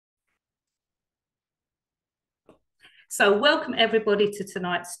So welcome everybody to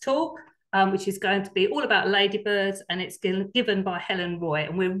tonight's talk, which is going to be all about ladybirds, and it's given by Helen Roy.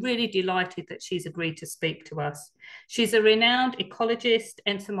 And we're really delighted that she's agreed to speak to us. She's a renowned ecologist,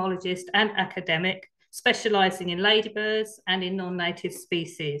 entomologist, and academic, specialising in ladybirds and in non-native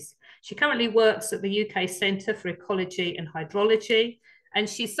species. She currently works at the UK Centre for Ecology and Hydrology, and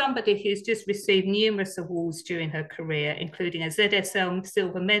she's somebody who's just received numerous awards during her career, including a ZSL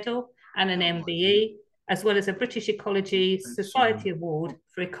Silver Medal and an MBE, as well as a British Ecology Society Award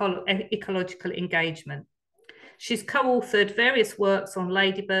for ecological engagement. She's co-authored various works on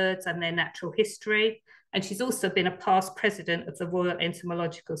ladybirds and their natural history, and she's also been a past president of the Royal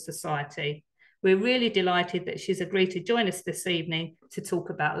Entomological Society. We're really delighted that she's agreed to join us this evening to talk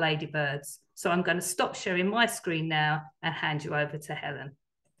about ladybirds. So I'm going to stop sharing my screen now and hand you over to Helen.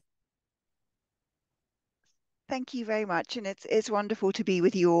 Thank you very much, and it's wonderful to be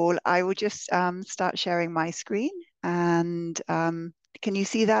with you all. I will just start sharing my screen, and can you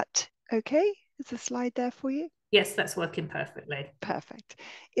see that okay? Is the slide there for you? Yes, that's working perfectly. Perfect.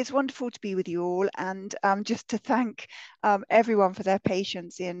 It's wonderful to be with you all, and just to thank everyone for their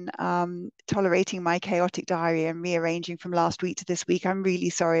patience in tolerating my chaotic diary and rearranging from last week to this week. I'm really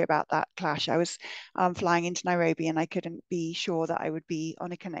sorry about that clash. I was flying into Nairobi and I couldn't be sure that I would be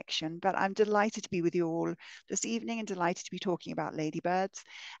on a connection, but I'm delighted to be with you all this evening and delighted to be talking about ladybirds.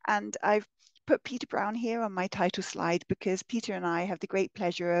 And I've put Peter Brown here on my title slide because Peter and I have the great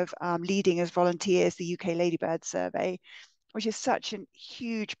pleasure of leading as volunteers the UK Ladybird Survey, which is such a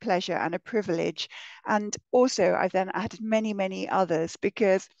huge pleasure and a privilege. And also I've then added many, many others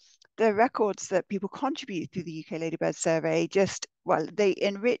because the records that people contribute to the UK Ladybird Survey they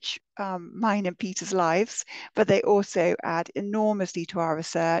enrich mine and Peter's lives, but they also add enormously to our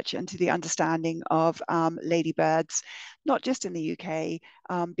research and to the understanding of ladybirds, not just in the UK,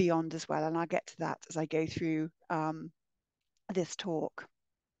 beyond as well. And I'll get to that as I go through this talk.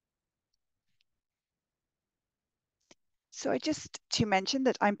 So just to mention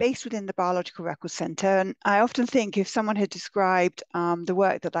that I'm based within the Biological Records Centre, and I often think if someone had described the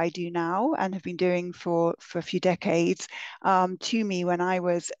work that I do now and have been doing for a few decades to me when I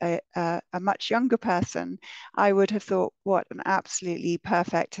was a much younger person, I would have thought, what an absolutely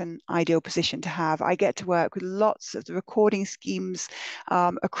perfect and ideal position to have. I get to work with lots of the recording schemes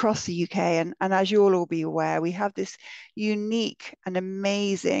across the UK, and as you'll all be aware, we have this unique and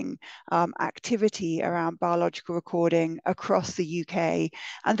amazing activity around biological recording across the UK.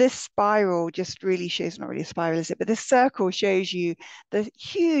 And this spiral just really shows, not really a spiral, is it? But this circle shows you the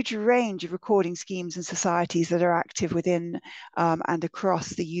huge range of recording schemes and societies that are active within and across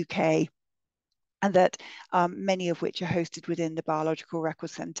the UK, and that many of which are hosted within the Biological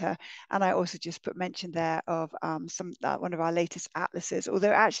Records Centre. And I also just mention there of one of our latest atlases,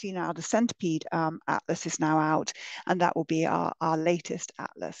 although actually now the Centipede Atlas is now out, and that will be our latest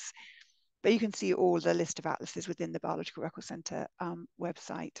atlas. But you can see all the list of atlases within the Biological Records Centre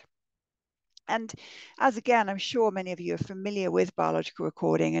website. And as again, I'm sure many of you are familiar with biological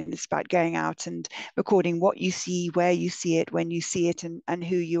recording, and it's about going out and recording what you see, where you see it, when you see it, and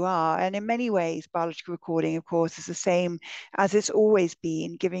who you are. And in many ways, biological recording, of course, is the same as it's always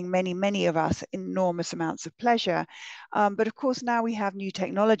been, giving many, many of us enormous amounts of pleasure. But of course, now we have new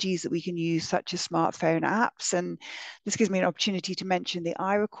technologies that we can use, such as smartphone apps. And this gives me an opportunity to mention the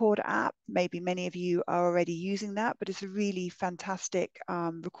iRecord app. Maybe many of you are already using that, but it's a really fantastic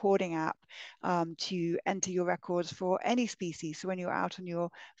recording app to enter your records for any species. So when you're out on your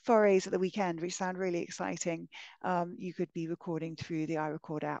forays at the weekend, which sound really exciting, you could be recording through the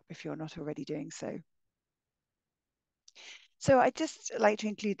iRecord app if you're not already doing so. So I'd just like to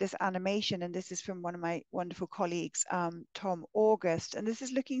include this animation, and this is from one of my wonderful colleagues, Tom August, and this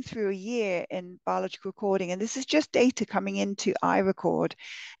is looking through a year in biological recording, and this is just data coming into iRecord.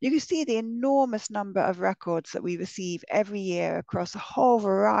 You can see the enormous number of records that we receive every year across a whole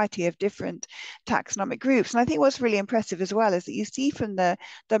variety of different taxonomic groups. And I think what's really impressive as well is that you see from the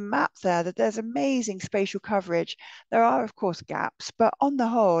map there that there's amazing spatial coverage. There are, of course, gaps, but on the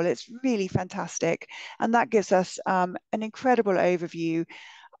whole, it's really fantastic. And that gives us an incredible overview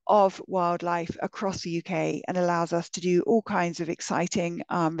of wildlife across the UK and allows us to do all kinds of exciting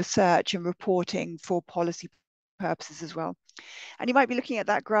research and reporting for policy purposes as well. And you might be looking at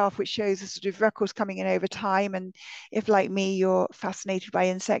that graph, which shows the sort of records coming in over time. And if, like me, you're fascinated by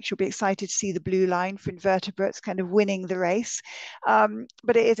insects, you'll be excited to see the blue line for invertebrates kind of winning the race.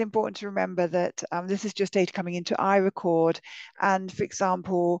 But it is important to remember that this is just data coming into iRecord. And for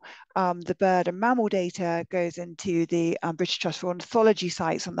example, the bird and mammal data goes into the British Trust for Ornithology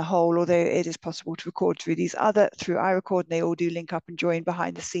sites on the whole, although it is possible to record through iRecord, and they all do link up and join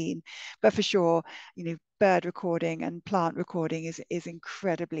behind the scene. But for sure, bird recording and plant recording is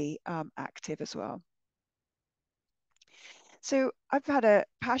incredibly active as well. So I've had a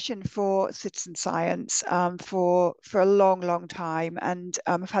passion for citizen science for a long, long time, and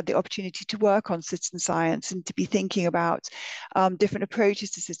I've had the opportunity to work on citizen science and to be thinking about different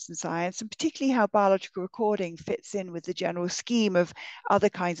approaches to citizen science, and particularly how biological recording fits in with the general scheme of other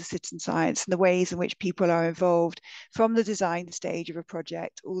kinds of citizen science and the ways in which people are involved from the design stage of a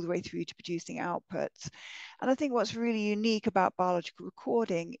project all the way through to producing outputs. And I think what's really unique about biological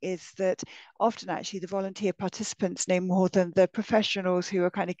recording is that often actually the volunteer participants know more than the professionals who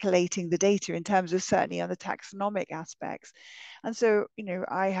are kind of collating the data in terms of certainly on the taxonomic aspects. And so, you know,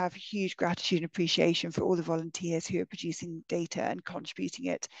 I have huge gratitude and appreciation for all the volunteers who are producing data and contributing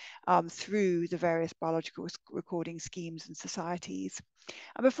it through the various biological recording schemes and societies.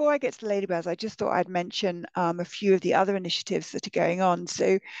 And before I get to the ladybirds, I just thought I'd mention a few of the other initiatives that are going on.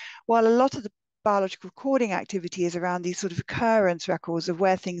 So while a lot of the biological recording activity is around these sort of occurrence records of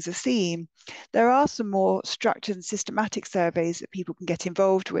where things are seen, there are some more structured and systematic surveys that people can get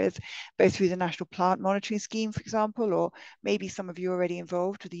involved with, both through the National Plant Monitoring Scheme, for example, or maybe some of you are already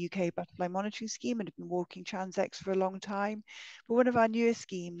involved with the UK Butterfly Monitoring Scheme and have been walking transects for a long time. But one of our newest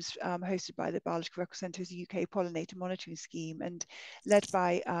schemes, hosted by the Biological Record Centre, is the UK Pollinator Monitoring Scheme, and led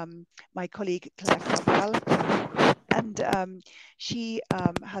by my colleague Claire Cromwell. And she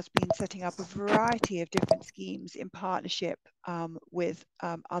has been setting up a variety of different schemes in partnership with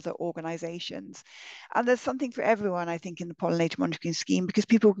other organisations. And there's something for everyone, I think, in the pollinator monitoring scheme, because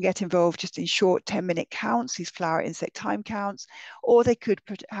people can get involved just in short 10-minute counts, these flower insect time counts, or they could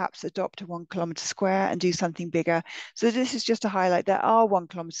perhaps adopt a 1 kilometre square and do something bigger. So this is just to highlight there are 1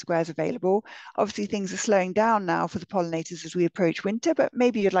 kilometre squares available. Obviously, things are slowing down now for the pollinators as we approach winter, but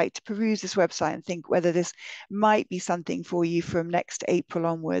maybe you'd like to peruse this website and think whether this might be something for you from next April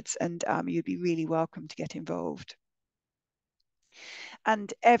onwards, and you'd be really welcome to get involved.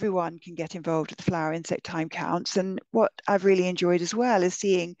 And everyone can get involved with the flower insect time counts. And what I've really enjoyed as well is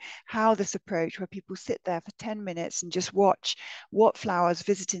seeing how this approach, where people sit there for 10 minutes and just watch what flowers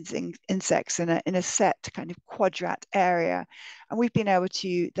visit insects in a set kind of quadrat area. And we've been able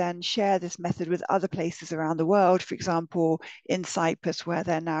to then share this method with other places around the world, for example, in Cyprus, where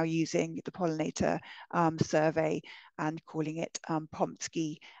they're now using the pollinator survey and calling it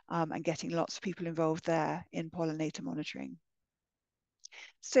POMSCI, and getting lots of people involved there in pollinator monitoring.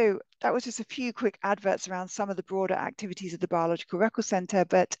 So that was just a few quick adverts around some of the broader activities of the Biological Record Centre,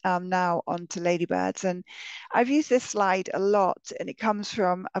 but now on to ladybirds. And I've used this slide a lot, and it comes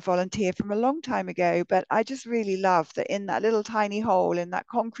from a volunteer from a long time ago, but I just really love that in that little tiny hole, in that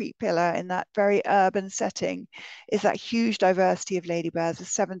concrete pillar, in that very urban setting, is that huge diversity of ladybirds, a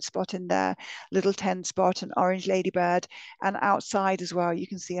 7 spot in there, little 10 spot, an orange ladybird, and outside as well, you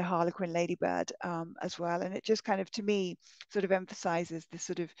can see a harlequin ladybird as well. And it just kind of, to me, sort of emphasizes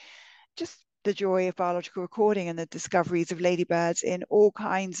this sort of just the joy of biological recording and the discoveries of ladybirds in all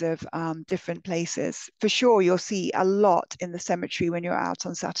kinds of different places. For sure, you'll see a lot in the cemetery when you're out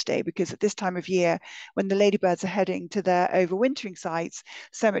on Saturday, because at this time of year, when the ladybirds are heading to their overwintering sites,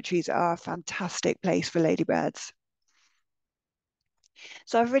 cemeteries are a fantastic place for ladybirds.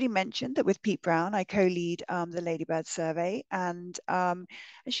 So I've already mentioned that with Pete Brown, I co-lead the Ladybird survey, and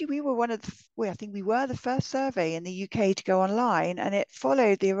actually we were one of the, I think we were the first survey in the UK to go online, and it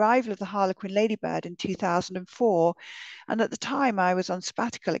followed the arrival of the Harlequin ladybird in 2004. And at the time I was on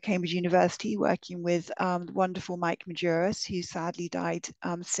sabbatical at Cambridge University working with the wonderful Mike Majuris, who sadly died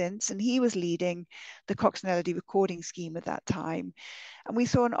since, and he was leading the Coccinellidae recording scheme at that time. And we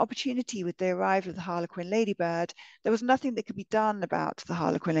saw an opportunity with the arrival of the Harlequin ladybird. There was nothing that could be done about the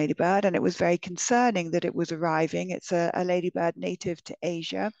Harlequin ladybird, and it was very concerning that it was arriving. It's a ladybird native to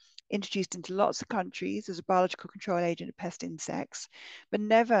Asia, introduced into lots of countries as a biological control agent of pest insects, but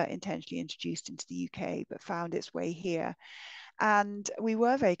never intentionally introduced into the UK, but found its way here. And we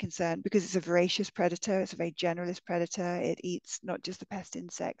were very concerned because it's a voracious predator. It's a very generalist predator. It eats not just the pest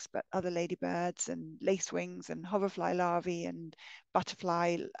insects, but other ladybirds and lacewings and hoverfly larvae and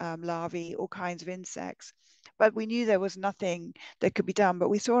butterfly larvae, all kinds of insects. But we knew there was nothing that could be done. But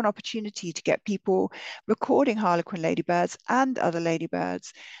we saw an opportunity to get people recording harlequin ladybirds and other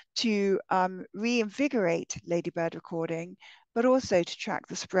ladybirds to reinvigorate ladybird recording, but also to track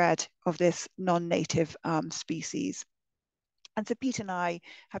the spread of this non-native species. And so Pete and I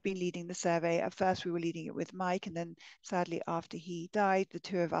have been leading the survey. At first, we were leading it with Mike, and then sadly, after he died, the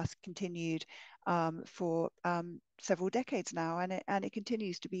two of us continued for several decades now, and it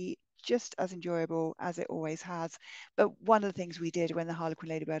continues to be just as enjoyable as it always has. But one of the things we did when the Harlequin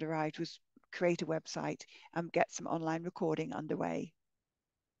ladybird arrived was create a website and get some online recording underway.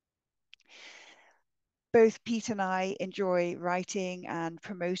 both Pete and I enjoy writing and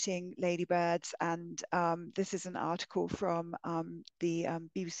promoting ladybirds, and this is an article from the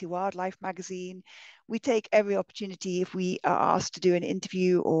BBC Wildlife magazine. We take every opportunity if we are asked to do an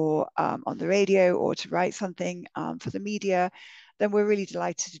interview or on the radio or to write something for the media, then we're really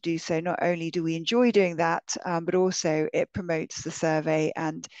delighted to do so. Not only do we enjoy doing that, but also it promotes the survey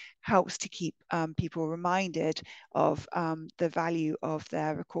and helps to keep people reminded of the value of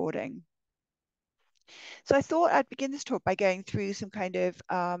their recording. So I thought I'd begin this talk by going through some kind of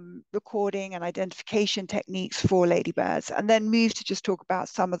recording and identification techniques for ladybirds, and then move to just talk about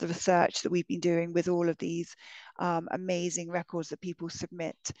some of the research that we've been doing with all of these amazing records that people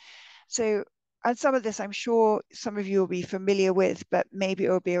submit. So, and some of this I'm sure some of you will be familiar with, but maybe it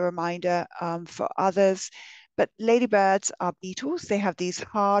will be a reminder for others. But ladybirds are beetles. They have these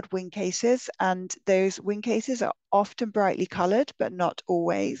hard wing cases, and those wing cases are often brightly colored, but not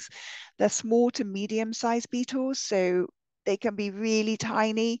always. They're small to medium-sized beetles, so they can be really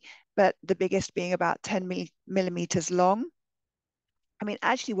tiny, but the biggest being about 10 millimeters long. I mean,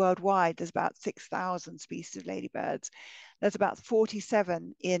 actually worldwide, there's about 6,000 species of ladybirds. There's about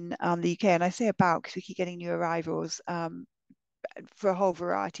 47 in the UK, and I say about because we keep getting new arrivals for a whole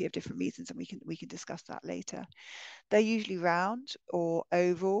variety of different reasons, and we can discuss that later. They're usually round or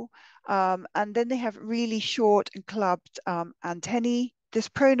oval, and then they have really short and clubbed antennae. This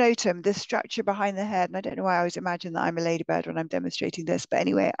pronotum, this structure behind the head, and I don't know why I always imagine that I'm a ladybird when I'm demonstrating this, but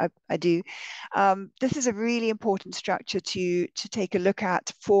anyway, I do. This is a really important structure to take a look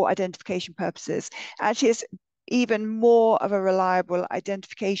at for identification purposes. Actually, it's even more of a reliable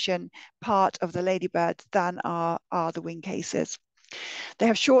identification part of the ladybird than are the wing cases. They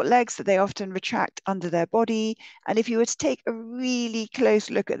have short legs that they often retract under their body. And if you were to take a really close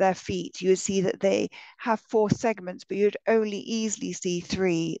look at their feet, you would see that they have 4 segments, but you'd only easily see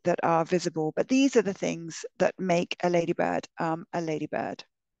 3 that are visible. But these are the things that make a ladybird a ladybird.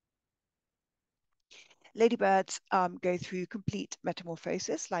 Ladybirds go through complete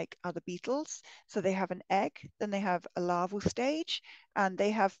metamorphosis like other beetles. So they have an egg, then they have a larval stage, and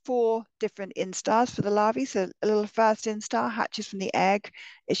they have 4 different instars for the larvae. So a little first instar hatches from the egg,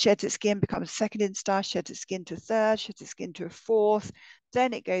 it sheds its skin, becomes a second instar, sheds its skin to a third, sheds its skin to a fourth,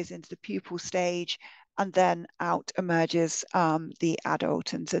 then it goes into the pupal stage, and then out emerges the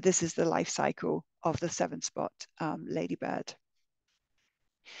adult. And so this is the life cycle of the 7-spot ladybird.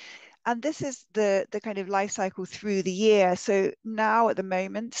 And this is the kind of life cycle through the year. So now at the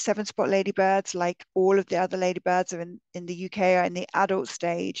moment, 7-spot ladybirds, like all of the other ladybirds are in the UK, are in the adult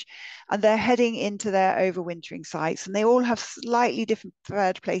stage, and they're heading into their overwintering sites, and they all have slightly different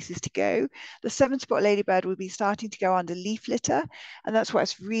preferred places to go. The 7-spot ladybird will be starting to go under leaf litter, and that's why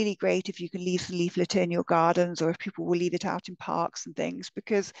it's really great if you can leave the leaf litter in your gardens, or if people will leave it out in parks and things,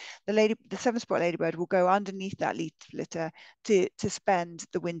 because the 7-spot ladybird will go underneath that leaf litter to spend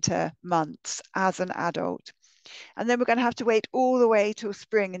the winter months as an adult. And then we're going to have to wait all the way till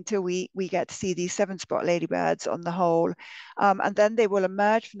spring until we get to see these 7-spot ladybirds on the whole. And then they will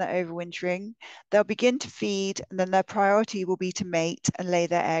emerge from their overwintering. They'll begin to feed, and then their priority will be to mate and lay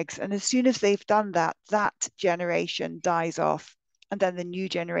their eggs. And as soon as they've done that, that generation dies off, and then the new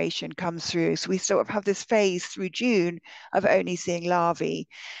generation comes through. So we sort of have this phase through June of only seeing larvae.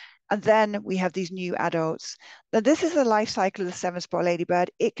 And then we have these new adults. Now, this is the life cycle of the 7-spot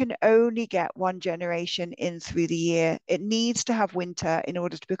ladybird. It can only get 1 generation in through the year. It needs to have winter in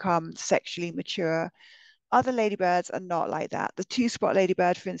order to become sexually mature. Other ladybirds are not like that. The 2-spot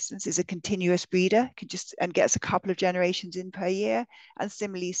ladybird, for instance, is a continuous breeder, and gets a couple of generations in per year. And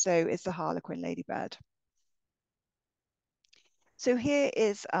similarly, so is the harlequin ladybird. So here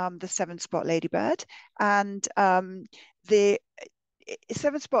is the 7-spot ladybird, and the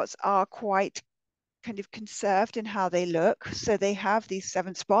 7 spots are quite kind of conserved in how they look. So they have these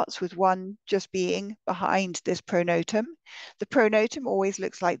 7 spots, with one just being behind this pronotum. The pronotum always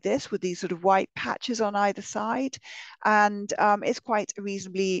looks like this, with these sort of white patches on either side. And it's quite a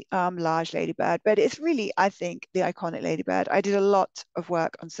reasonably large ladybird, but it's really, I think, the iconic ladybird. I did a lot of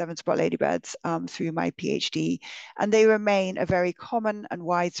work on 7-spot ladybirds through my PhD, and they remain a very common and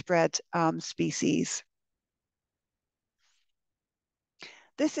widespread species.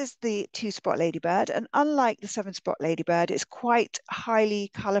 This is the 2-spot ladybird, and unlike the 7-spot ladybird, it's quite highly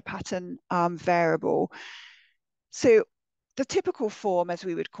color pattern variable. So the typical form, as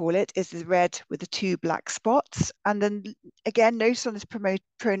we would call it, is the red with the 2 black spots. And then again, notice on this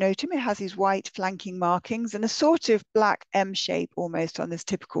pronotum, it has these white flanking markings and a sort of black M shape almost on this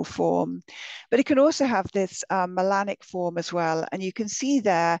typical form. But it can also have this melanic form as well. And you can see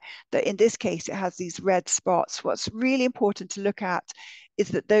there that in this case, it has these red spots. What's really important to look at is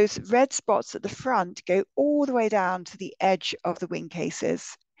that those red spots at the front go all the way down to the edge of the wing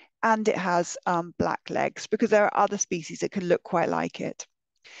cases. And it has black legs, because there are other species that can look quite like it.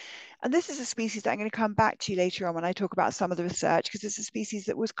 And this is a species that I'm going to come back to later on when I talk about some of the research, because it's a species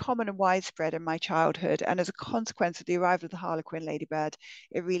that was common and widespread in my childhood. And as a consequence of the arrival of the harlequin ladybird,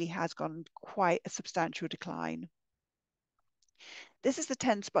 it really has gone quite a substantial decline. This is the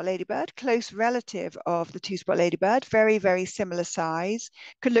 10-spot ladybird, close relative of the 2-spot ladybird, very, very similar size,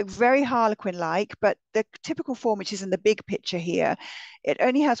 could look very harlequin-like, but the typical form, which is in the big picture here, it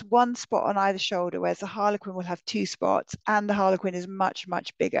only has 1 spot on either shoulder, whereas the harlequin will have 2 spots, and the harlequin is much,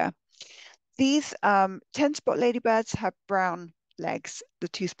 much bigger. These 10-spot ladybirds have brown legs. The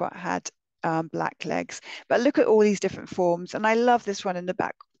 2-spot had black legs. But look at all these different forms. And I love this one in the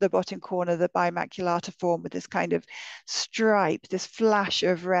back, the bottom corner, the bimaculata form with this kind of stripe, this flash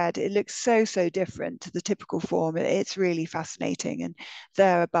of red. It looks so, so different to the typical form. It's really fascinating. And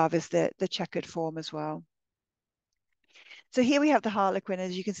there above is the checkered form as well. So here we have the harlequin.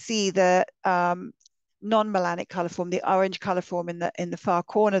 As you can see, the non-melanic color form, the orange color form in the far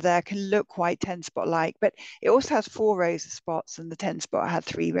corner there, can look quite 10-spot like, but it also has 4 rows of spots, and the 10-spot had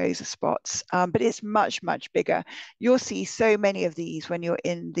 3 rows of spots, but it's much, much bigger. You'll see so many of these when you're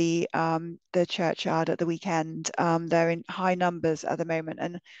in the churchyard at the weekend. They're in high numbers at the moment,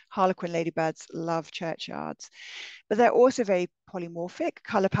 and harlequin ladybirds love churchyards. But they're also very polymorphic,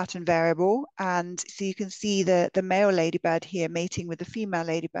 color pattern variable. And so you can see the male ladybird here mating with the female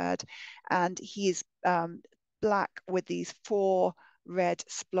ladybird, and he's black with these 4 red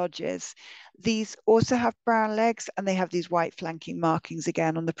splodges. These also have brown legs, and they have these white flanking markings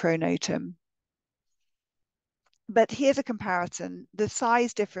again on the pronotum. But here's a comparison, the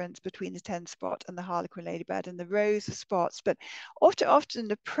size difference between the 10-spot and the harlequin ladybird, and the rows of spots. But often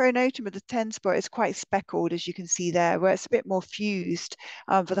the pronotum of the 10-spot is quite speckled, as you can see there, where it's a bit more fused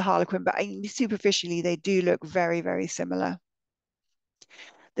for the harlequin. But superficially, they do look very, very similar.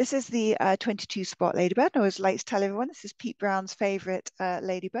 This is the 22-spot ladybird. I always like to tell everyone this is Pete Brown's favorite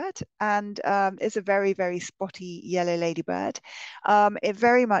ladybird, and it's a very, very spotty yellow ladybird. It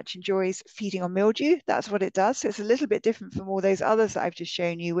very much enjoys feeding on mildew. That's what it does. So it's a little bit different from all those others that I've just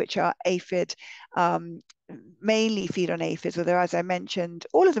shown you, which are aphid, mainly feed on aphids, although, as I mentioned,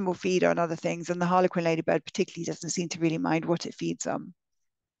 all of them will feed on other things, and the harlequin ladybird particularly doesn't seem to really mind what it feeds on.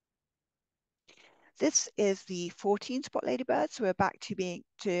 This is the 14-spot ladybird, so we're back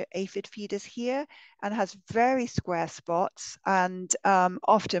to aphid feeders here, and has very square spots, and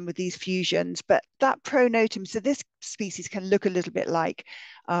often with these fusions. But that pronotum, so this species can look a little bit like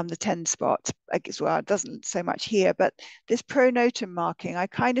the 10-spot as well. It doesn't so much here, but this pronotum marking, I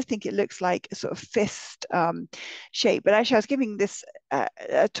kind of think it looks like a sort of fist shape. But actually, I was giving this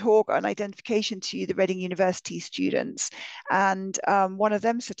a talk on identification to the Reading University students, and one of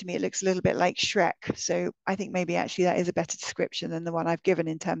them said to me it looks a little bit like Shrek. So I think maybe actually that is a better description than the one I've given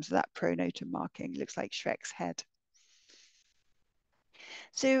in terms of that pronotum marking. It looks like Shrek's head.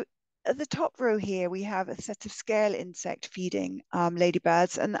 So at the top row here, we have a set of scale insect feeding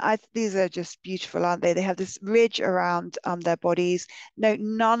ladybirds. And these are just beautiful, aren't they? They have this ridge around their bodies. No,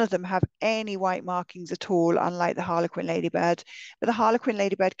 none of them have any white markings at all, unlike the harlequin ladybird. But the harlequin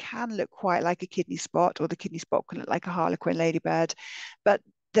ladybird can look quite like a kidney spot, or the kidney spot can look like a harlequin ladybird. But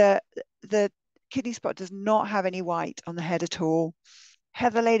the kidney spot does not have any white on the head at all.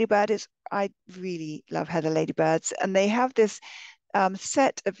 Heather ladybird I really love heather ladybirds, and they have this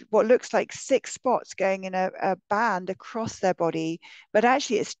set of what looks like 6 spots going in a band across their body, but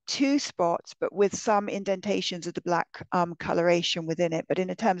actually it's 2 spots, but with some indentations of the black coloration within it. But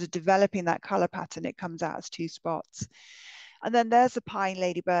in terms of developing that color pattern, it comes out as 2 spots. And then there's the pine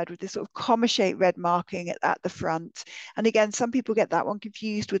ladybird with this sort of comma-shaped red marking at the front. And again, some people get that one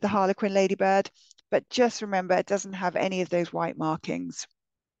confused with the harlequin ladybird, but just remember, it doesn't have any of those white markings.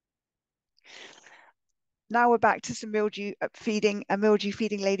 Now we're back to some mildew feeding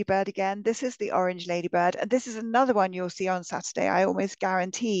ladybird again. This is the orange ladybird, and this is another one you'll see on Saturday, I almost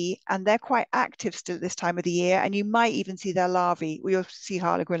guarantee. And they're quite active still at this time of the year, and you might even see their larvae. You'll see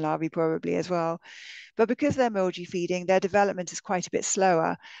harlequin larvae probably as well. But because they're mildew feeding, their development is quite a bit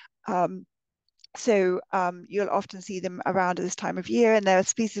slower. So you'll often see them around at this time of year, and they're a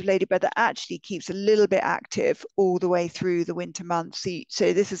species of ladybird that actually keeps a little bit active all the way through the winter months.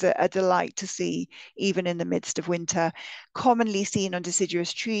 So this is a delight to see, even in the midst of winter. Commonly seen on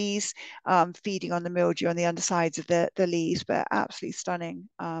deciduous trees, feeding on the mildew on the undersides of the leaves, but absolutely stunning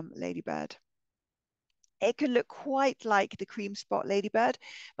ladybird. it can look quite like the cream spot ladybird.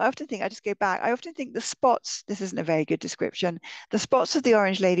 But I often think, I just go back, I often think the spots, this isn't a very good description, the spots of the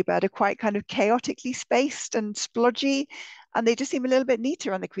orange ladybird are quite kind of chaotically spaced and splodgy, and they just seem a little bit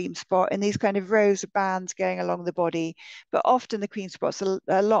neater on the cream spot in these kind of rows of bands going along the body. But often the cream spots are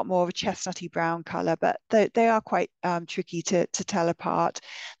a lot more of a chestnutty brown color, but they are quite tricky to tell apart.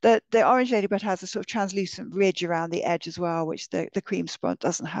 The orange ladybird has a sort of translucent ridge around the edge as well, which the cream spot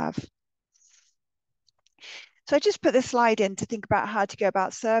doesn't have. So I just put this slide in to think about how to go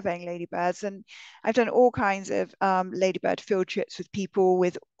about surveying ladybirds. And I've done all kinds of ladybird field trips with people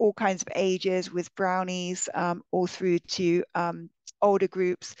with all kinds of ages, with brownies, all through to older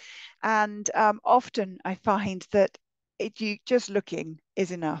groups. And often I find that you just looking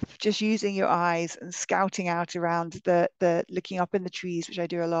is enough. Just using your eyes and scouting out around the looking up in the trees, which I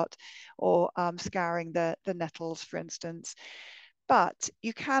do a lot, or scouring the nettles, for instance. But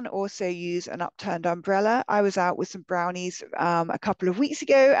you can also use an upturned umbrella. I was out with some brownies a couple of weeks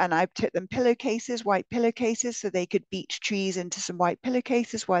ago, and I took them pillowcases, white pillowcases, so they could beat trees into some white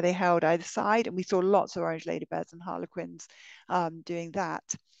pillowcases while they held either side. And we saw lots of orange ladybirds and harlequins doing that.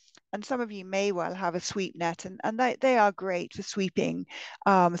 And some of you may well have a sweep net, and they are great for sweeping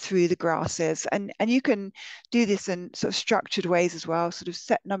through the grasses. And you can do this in sort of structured ways as well, sort of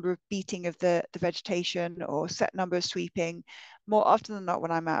set number of beating of the vegetation or set number of sweeping. More often than not,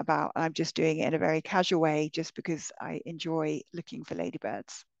 when I'm out about, I'm just doing it in a very casual way, just because I enjoy looking for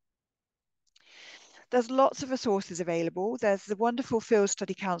ladybirds. There's lots of resources available. There's the wonderful Field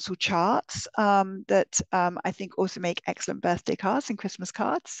Study Council charts that I think also make excellent birthday cards and Christmas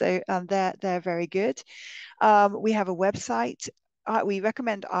cards. So they're very good. We have a website. We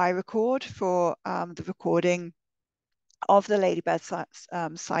recommend iRecord for the recording of the ladybird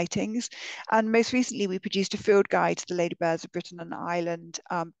sightings. And most recently, we produced a field guide to the ladybirds of Britain and Ireland.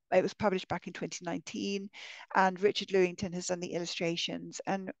 It was published back in 2019, and Richard Lewington has done the illustrations.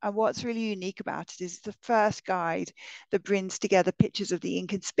 And what's really unique about it is it's the first guide that brings together pictures of the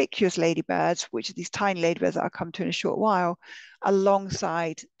inconspicuous ladybirds, which are these tiny ladybirds that I'll come to in a short while,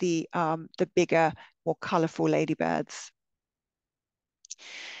 alongside the bigger, more colourful ladybirds.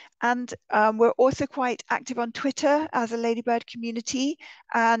 And we're also quite active on Twitter as a ladybird community.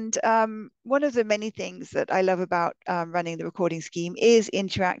 And one of the many things that I love about running the recording scheme is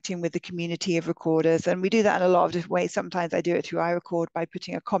interacting with the community of recorders. And we do that in a lot of different ways. Sometimes I do it through iRecord by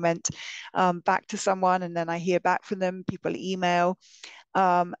putting a comment back to someone, and then I hear back from them. People email.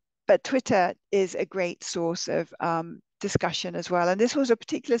 But Twitter is a great source of discussion as well. And this was a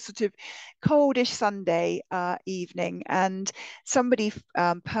particular sort of coldish Sunday evening, and somebody,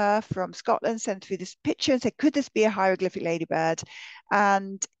 Per from Scotland, sent through this picture and said, could this be a hieroglyphic ladybird?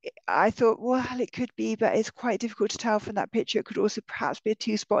 And I thought, well, it could be, but it's quite difficult to tell from that picture. It could also perhaps be a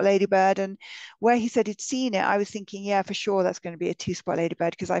two-spot ladybird. And where he said he'd seen it, I was thinking, yeah, for sure that's going to be a two-spot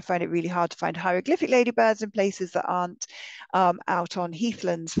ladybird, because I find it really hard to find hieroglyphic ladybirds in places that aren't out on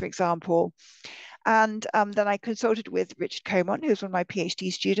heathlands, for example. And then I consulted with Richard Comont, who's one of my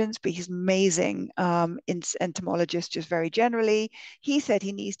PhD students, but he's amazing entomologist, just very generally. He said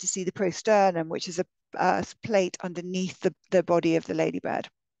he needs to see the prosternum, which is a plate underneath the body of the ladybird.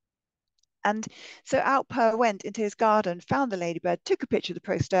 And so out Per went into his garden, found the ladybird, took a picture of the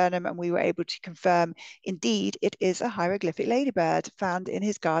prosternum, and we were able to confirm, indeed, it is a hieroglyphic ladybird found in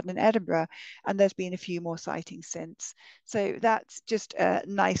his garden in Edinburgh. And there's been a few more sightings since. So that's just a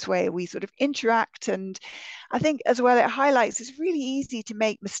nice way we sort of interact. And I think as well, it highlights it's really easy to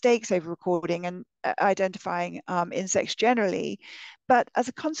make mistakes over recording and identifying insects generally. But as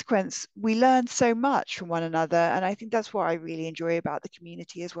a consequence, we learn so much from one another. And I think that's what I really enjoy about the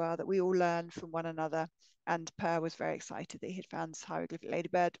community as well, that we all learn from one another. And Per was very excited that he had found this hieroglyphic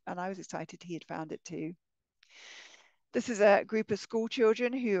ladybird, and I was excited he had found it too. This is a group of school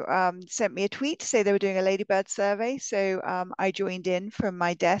children who sent me a tweet to say they were doing a ladybird survey. So I joined in from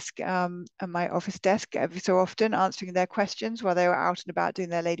my desk, my office desk, every so often, answering their questions while they were out and about doing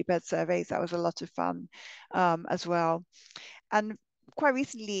their ladybird surveys. That was a lot of fun as well. And quite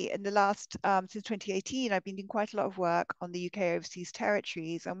recently, in the last, since 2018, I've been doing quite a lot of work on the UK overseas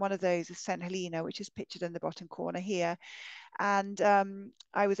territories. And one of those is St Helena, which is pictured in the bottom corner here. And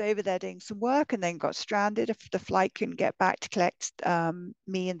I was over there doing some work and then got stranded if the flight couldn't get back to collect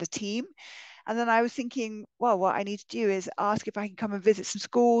me and the team. And then I was thinking, well, what I need to do is ask if I can come and visit some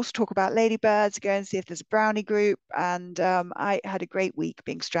schools, talk about ladybirds, go and see if there's a brownie group. And I had a great week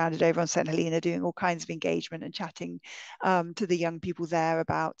being stranded over on St Helena, doing all kinds of engagement and chatting to the young people there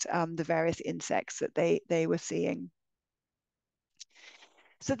about the various insects that they were seeing.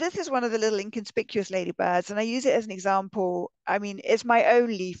 So this is one of the little inconspicuous ladybirds, and I use it as an example I mean, it's my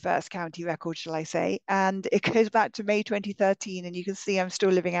only first county record, shall I say, and it goes back to May 2013, and you can see I'm still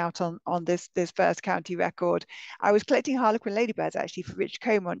living out on this first county record. I was collecting harlequin ladybirds actually for Richard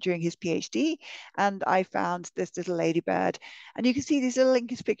Comont during his PhD, and I found this little ladybird, and you can see these little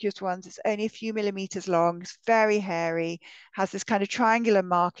inconspicuous ones. It's only a few millimeters long, it's very hairy, has this kind of triangular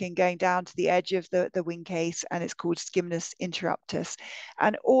marking going down to the edge of the wing case, and it's called Scymnus interruptus.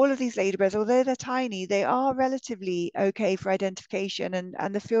 And all of these ladybirds, although they're tiny, they are relatively okay for identification,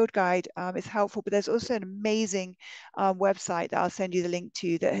 and the field guide is helpful. But there's also an amazing website that I'll send you the link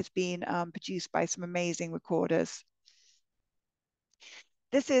to that has been produced by some amazing recorders.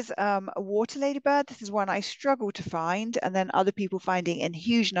 This is a water ladybird. This is one I struggle to find, and then other people finding in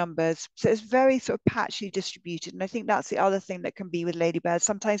huge numbers. So it's very sort of patchily distributed. And I think that's the other thing that can be with ladybirds.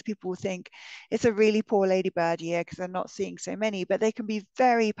 Sometimes people will think it's a really poor ladybird year because they're not seeing so many, but they can be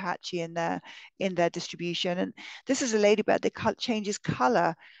very patchy in their distribution. And this is a ladybird that changes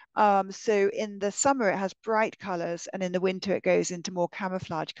color. So in the summer, it has bright colors, and in the winter, it goes into more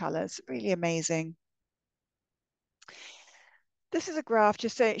camouflage colors. Really amazing. This is a graph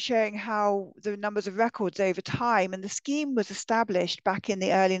just showing how the numbers of records over time, and the scheme was established back in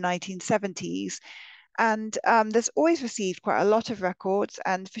the early 1970s. And there's always received quite a lot of records.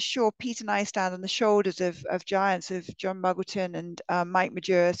 And for sure, Pete and I stand on the shoulders of giants, of John Muggleton and Mike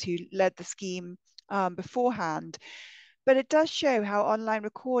Majerus, who led the scheme beforehand. But it does show how online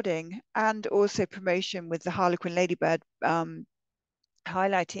recording and also promotion with the Harlequin Ladybird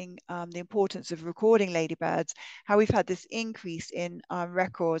highlighting the importance of recording ladybirds, how we've had this increase in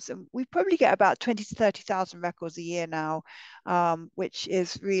records. And we probably get about 20 to 30,000 records a year now, which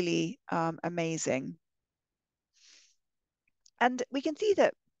is really amazing. And we can see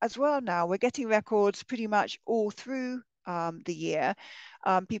that as well now, we're getting records pretty much all through the year.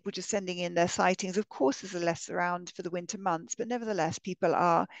 People just sending in their sightings. Of course, there's less around for the winter months, but nevertheless, people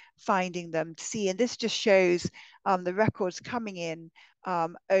are finding them to see. And this just shows the records coming in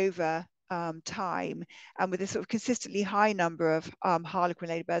over time, and with this sort of consistently high number of harlequin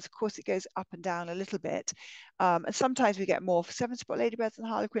ladybirds. Of course, it goes up and down a little bit. And sometimes we get more for 7-spot ladybirds than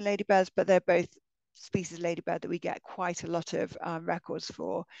harlequin ladybirds, but they're both species ladybird that we get quite a lot of records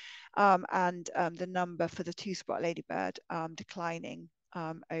for, and the number for the 2-spot ladybird declining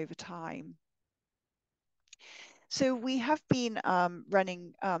over time. So we have been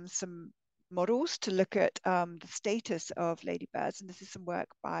running some models to look at the status of ladybirds, and this is some work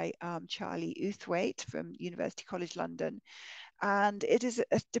by Charlie Uthwaite from University College London. And it is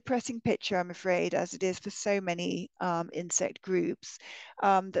a depressing picture, I'm afraid, as it is for so many insect groups,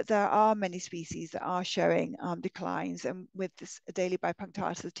 that there are many species that are showing declines. And with this Adalia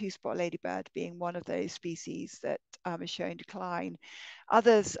bipunctata, the 2-spot ladybird being one of those species that is showing decline.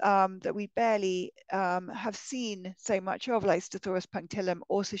 Others that we barely have seen so much of, like Stithoris punctillum,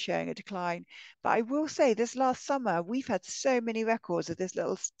 also showing a decline. But I will say this last summer, we've had so many records of this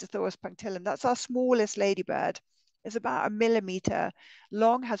little Stithoris punctillum. That's our smallest ladybird. It's about 1 millimeter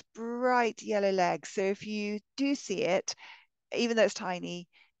long, has bright yellow legs. So if you do see it, even though it's tiny,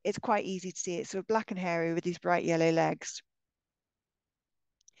 it's quite easy to see. It's sort of black and hairy with these bright yellow legs.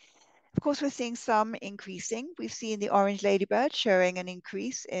 Of course, we're seeing some increasing. We've seen the orange ladybird showing an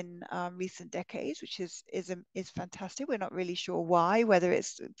increase in recent decades, which is fantastic. We're not really sure why, whether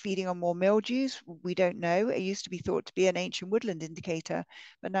it's feeding on more mildews, we don't know. It used to be thought to be an ancient woodland indicator,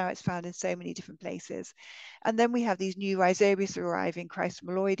 but now it's found in so many different places. And then we have these new rhizobius arriving,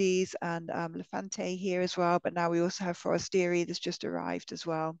 Chrysomaloides and Lephantae here as well, but now we also have Forestieri that's just arrived as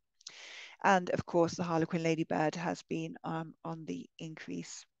well. And of course, the harlequin ladybird has been on the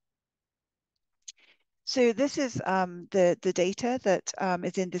increase. So this is the data that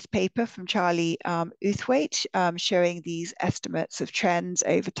is in this paper from Charlie Uthwaite, showing these estimates of trends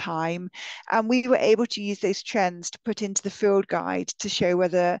over time. And we were able to use those trends to put into the field guide to show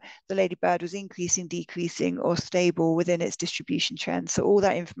whether the ladybird was increasing, decreasing, or stable within its distribution trends. So all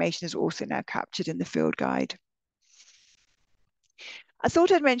that information is also now captured in the field guide. I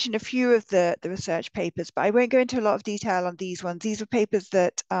thought I'd mention a few of the research papers, but I won't go into a lot of detail on these ones. These are papers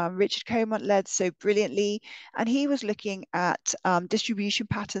that Richard Comont led so brilliantly, and he was looking at distribution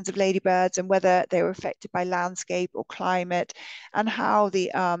patterns of ladybirds and whether they were affected by landscape or climate, and how the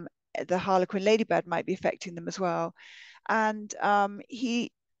harlequin ladybird might be affecting them as well. And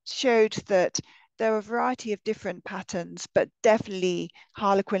he showed that there are a variety of different patterns, but definitely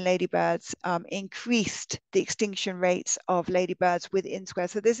harlequin ladybirds increased the extinction rates of ladybirds within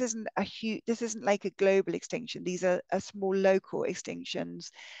squares. So this isn't like a global extinction. These are small local extinctions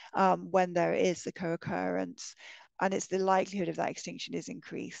when there is the co-occurrence, and it's the likelihood of that extinction is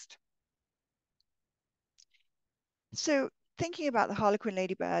increased. So thinking about the harlequin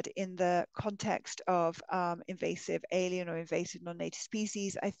ladybird in the context of invasive alien or invasive non-native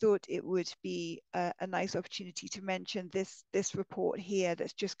species, I thought it would be a nice opportunity to mention this report here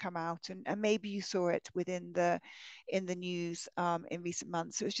that's just come out, and maybe you saw it in the news in recent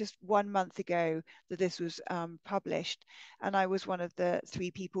months. So it was just 1 month ago that this was published, and I was one of the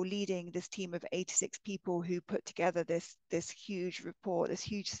 3 people leading this team of 86 people who put together this huge report, this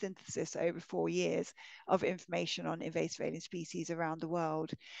huge synthesis over 4 years of information on invasive alien species around the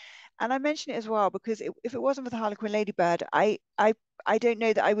world. And I mention it as well because if it wasn't for the harlequin ladybird, I don't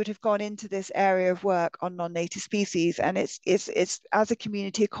know that I would have gone into this area of work on non-native species. And it's as a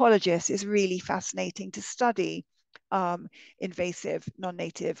community ecologist, it's really fascinating to study invasive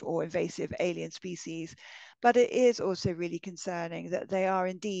non-native or invasive alien species. But it is also really concerning that they are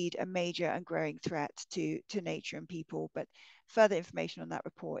indeed a major and growing threat to nature and people. But further information on that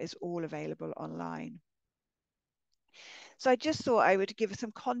report is all available online. So I just thought I would give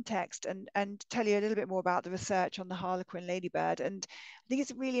some context and tell you a little bit more about the research on the harlequin ladybird. And I think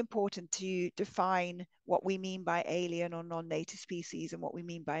it's really important to define what we mean by alien or non-native species and what we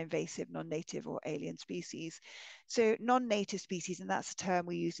mean by invasive non-native or alien species. So non-native species, and that's a term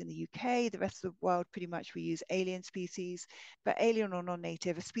we use in the UK, the rest of the world pretty much we use alien species, but alien or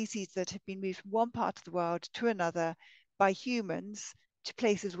non-native are species that have been moved from one part of the world to another by humans to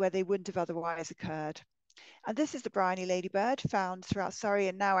places where they wouldn't have otherwise occurred. And this is the briny ladybird found throughout Surrey,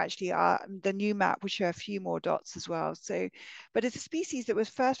 and now actually the new map will show a few more dots as well. So, but it's a species that was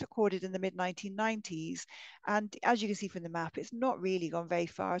first recorded in the mid-1990s, and as you can see from the map, it's not really gone very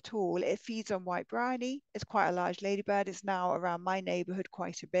far at all. It feeds on white briny. It's quite a large ladybird. It's now around my neighbourhood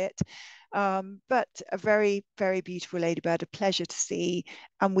quite a bit, but a very, very beautiful ladybird, a pleasure to see.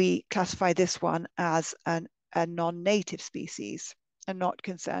 And we classify this one as a non-native species and not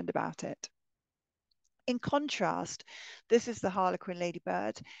concerned about it. In contrast, this is the harlequin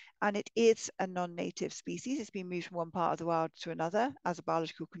ladybird, and it is a non-native species. It's been moved from one part of the world to another as a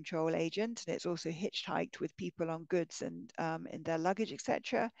biological control agent, and it's also hitchhiked with people on goods and in their luggage,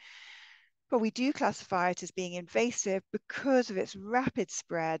 etc. But we do classify it as being invasive because of its rapid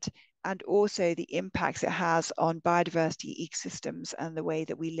spread and also the impacts it has on biodiversity, ecosystems, and the way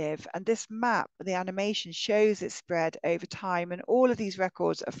that we live. And this map, the animation, shows its spread over time. And all of these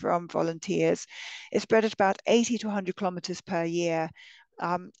records are from volunteers. It's spread at about 80 to 100 kilometers per year.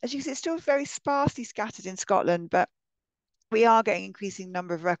 As you can see, it's still very sparsely scattered in Scotland, but we are getting increasing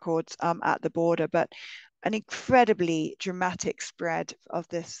number of records at the border, but an incredibly dramatic spread of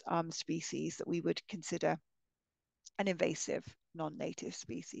this species that we would consider an invasive non-native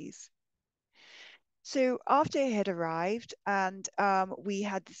species. So after it had arrived, and we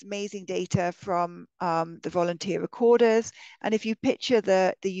had this amazing data from the volunteer recorders, and if you picture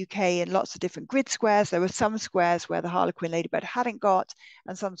the UK in lots of different grid squares, there were some squares where the harlequin ladybird hadn't got,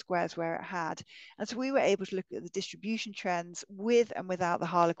 and some squares where it had. And so we were able to look at the distribution trends with and without the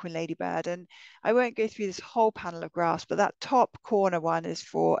harlequin ladybird. And I won't go through this whole panel of graphs, but that top corner one is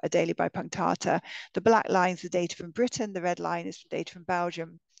for Adelie bipunctata. The black line is the data from Britain, the red line is data from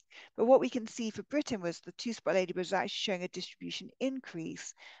Belgium. But what we can see for Britain was the two-spot ladybird was actually showing a distribution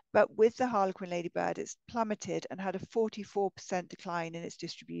increase. But with the harlequin ladybird, it's plummeted and had a 44% decline in its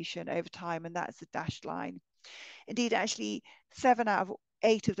distribution over time, and that's the dashed line. Indeed, actually, 7 out of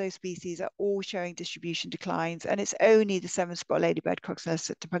 8 of those species are all showing distribution declines, and it's only the 7-spot ladybird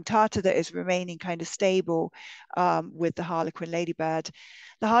Coccinella punctata that is remaining kind of stable with the harlequin ladybird.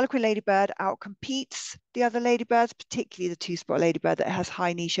 The harlequin ladybird outcompetes the other ladybirds, particularly the 2-spot ladybird that it has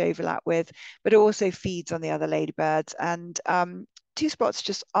high niche overlap with, but it also feeds on the other ladybirds. And 2 spots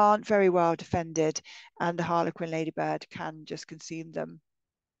just aren't very well defended, and the harlequin ladybird can just consume them.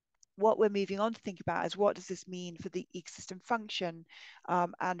 What we're moving on to think about is what does this mean for the ecosystem function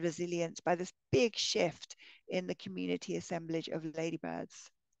and resilience by this big shift in the community assemblage of ladybirds.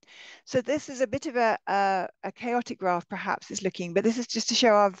 So this is a bit of a chaotic graph, perhaps it's looking, but this is just to show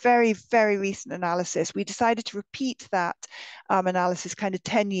our very, very recent analysis. We decided to repeat that analysis kind of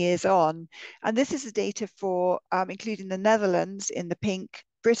 10 years on. And this is the data for including the Netherlands in the pink,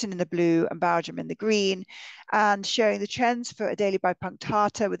 Britain in the blue, and Belgium in the green, and showing the trends for Adelie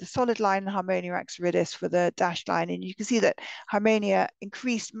bipunctata with the solid line and Harmonia axyridis for the dashed line. And you can see that Harmonia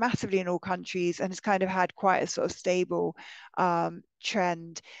increased massively in all countries and has kind of had quite a sort of stable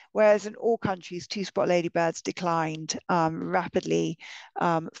trend, whereas in all countries, 2-spot ladybirds declined rapidly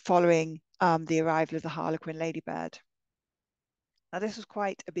following the arrival of the harlequin ladybird. Now, this was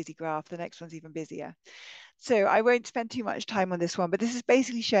quite a busy graph. The next one's even busier. So I won't spend too much time on this one, but this is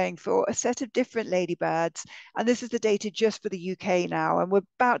basically showing for a set of different ladybirds. And this is the data just for the UK now. And we're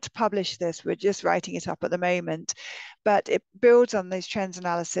about to publish this. We're just writing it up at the moment. But it builds on those trends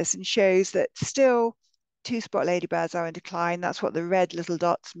analysis and shows that still two-spot ladybirds are in decline. That's what the red little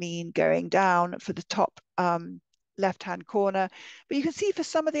dots mean going down for the top left-hand corner. But you can see for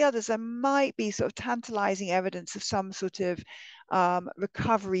some of the others, there might be sort of tantalizing evidence of some sort of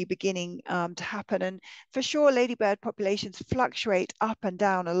recovery beginning to happen. And for sure, ladybird populations fluctuate up and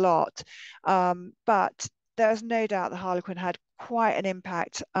down a lot. But there's no doubt the harlequin had quite an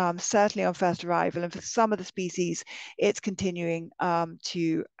impact, certainly on first arrival. And for some of the species, it's continuing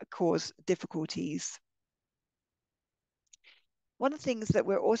to cause difficulties. One of the things that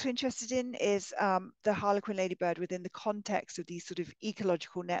we're also interested in is the harlequin ladybird within the context of these sort of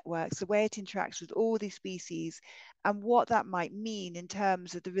ecological networks, the way it interacts with all these species and what that might mean in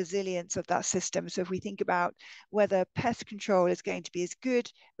terms of the resilience of that system. So if we think about whether pest control is going to be as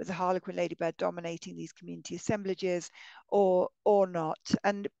good with the harlequin ladybird dominating these community assemblages or not.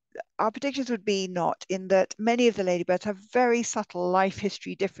 And our predictions would be not, in that many of the ladybirds have very subtle life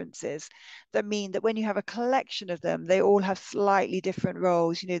history differences that mean that when you have a collection of them, they all have slightly different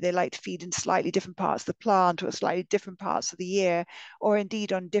roles. You know, they like to feed in slightly different parts of the plant or slightly different parts of the year, or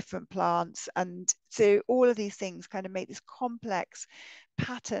indeed on different plants. And so all of these things kind of make this complex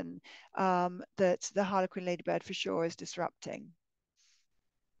pattern that the harlequin ladybird for sure is disrupting.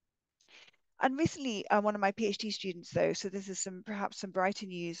 And recently, one of my PhD students, though, so this is perhaps some brighter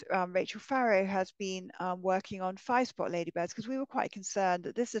news, Rachel Farrow has been working on five-spot ladybirds, because we were quite concerned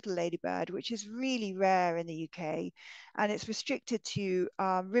that this little ladybird, which is really rare in the UK, and it's restricted to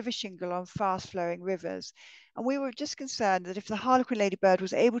river shingle on fast-flowing rivers. And we were just concerned that if the harlequin ladybird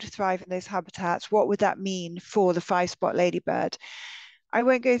was able to thrive in those habitats, what would that mean for the five-spot ladybird? I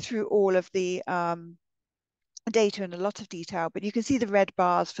won't go through all of the data in a lot of detail, but you can see the red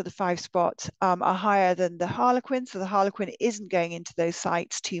bars for the five spot are higher than the harlequin. So the harlequin isn't going into those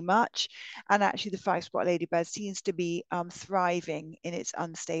sites too much. And actually the five spot ladybird seems to be thriving in its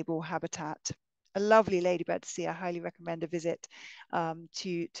unstable habitat. A lovely ladybird to see. I highly recommend a visit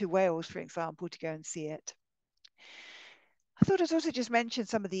to Wales, for example, to go and see it. I thought I'd also just mention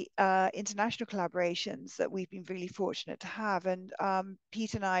some of the international collaborations that we've been really fortunate to have. And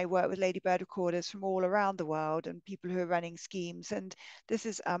Pete and I work with ladybird recorders from all around the world and people who are running schemes. And this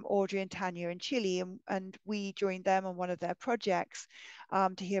is Audrey and Tanya in Chile. And we joined them on one of their projects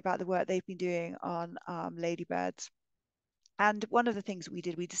to hear about the work they've been doing on ladybirds. And one of the things we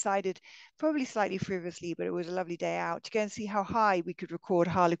did, we decided, probably slightly frivolously, but it was a lovely day out, to go and see how high we could record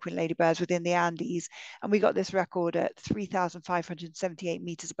harlequin ladybirds within the Andes. And we got this record at 3,578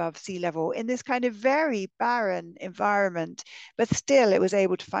 meters above sea level in this kind of very barren environment. But still, it was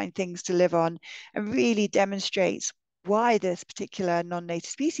able to find things to live on, and really demonstrates why this particular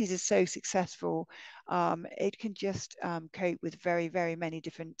non-native species is so successful. It can just cope with very, very many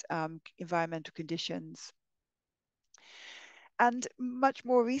different environmental conditions. And much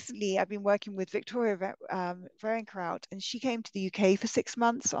more recently, I've been working with Victoria Verenkraut, and she came to the UK for 6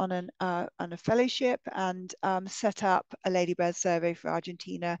 months on a fellowship and set up a ladybird survey for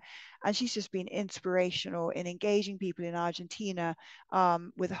Argentina. And she's just been inspirational in engaging people in Argentina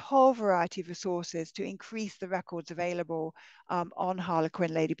with a whole variety of resources to increase the records available on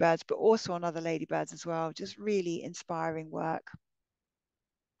harlequin ladybirds, but also on other ladybirds as well. Just really inspiring work.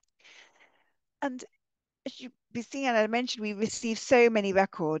 And as you've been seeing, and I mentioned, we receive so many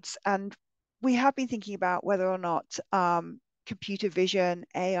records, and we have been thinking about whether or not computer vision,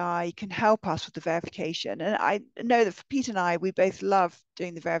 AI can help us with the verification. And I know that for Pete and I, we both love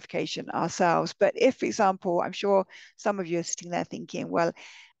doing the verification ourselves. But if, for example, I'm sure some of you are sitting there thinking, well,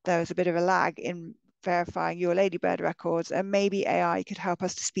 there's a bit of a lag in verifying your ladybird records, and maybe AI could help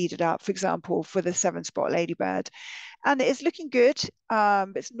us to speed it up, for example, for the 7-spot ladybird. And it's looking good.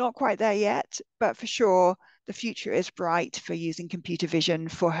 It's not quite there yet, but for sure, the future is bright for using computer vision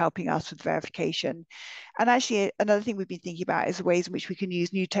for helping us with verification. And actually, another thing we've been thinking about is the ways in which we can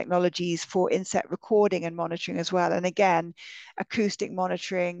use new technologies for insect recording and monitoring as well. And again, acoustic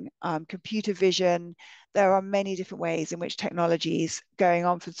monitoring, computer vision. There are many different ways in which technologies going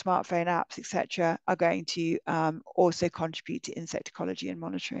on for smartphone apps, etc., are going to also contribute to insect ecology and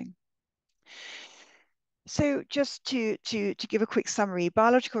monitoring. So just to give a quick summary,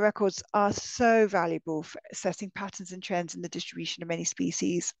 biological records are so valuable for assessing patterns and trends in the distribution of many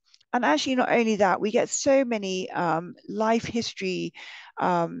species. And actually, not only that, we get so many life history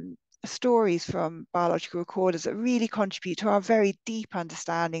stories from biological recorders that really contribute to our very deep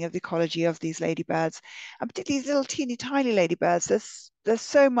understanding of the ecology of these ladybirds, and particularly these little teeny tiny ladybirds. There's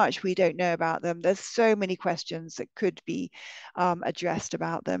so much we don't know about them. There's so many questions that could be addressed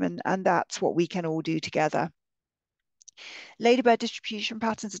about them, and that's what we can all do together. Ladybird distribution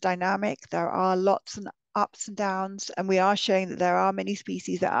patterns are dynamic. There are lots and ups and downs, and we are showing that there are many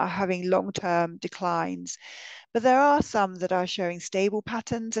species that are having long-term declines. But there are some that are showing stable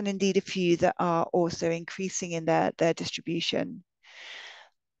patterns, and indeed a few that are also increasing in their distribution.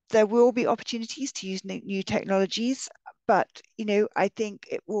 There will be opportunities to use new technologies, but I think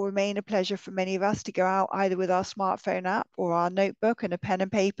it will remain a pleasure for many of us to go out either with our smartphone app or our notebook and a pen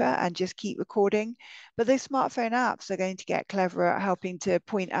and paper and just keep recording. But those smartphone apps are going to get cleverer at helping to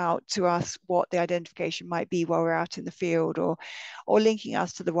point out to us what the identification might be while we're out in the field, or linking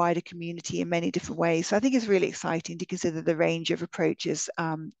us to the wider community in many different ways. So I think it's really exciting to consider the range of approaches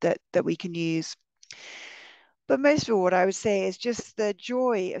that we can use. But most of all, what I would say is just the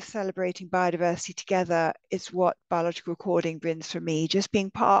joy of celebrating biodiversity together is what biological recording brings for me. Just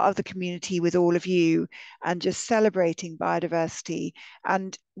being part of the community with all of you and just celebrating biodiversity.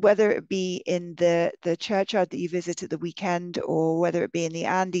 And whether it be in the churchyard that you visit at the weekend, or whether it be in the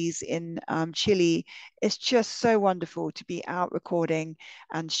Andes in Chile, it's just so wonderful to be out recording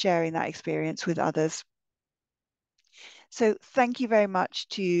and sharing that experience with others. So thank you very much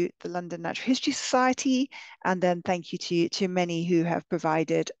to the London Natural History Society, and then thank you to many who have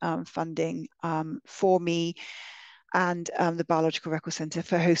provided funding for me and the Biological Record Centre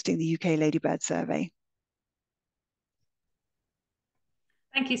for hosting the UK Ladybird Survey.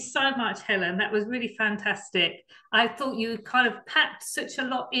 Thank you so much, Helen. That was really fantastic. I thought you kind of packed such a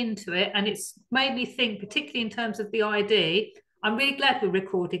lot into it, and it's made me think, particularly in terms of the ID. I'm really glad we're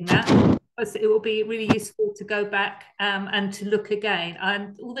recording that. It will be really useful to go back and to look again,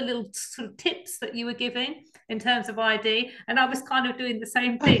 and all the little sort of tips that you were giving in terms of ID, and I was kind of doing the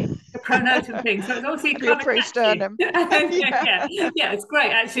same thing, the pronotum thing. So it's obviously kind of catchy. Yeah, it's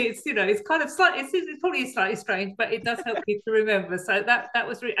great. Actually, it's kind of slightly, it's probably slightly strange, but it does help you to remember. So that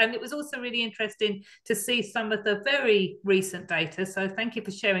was and it was also really interesting to see some of the very recent data. So thank you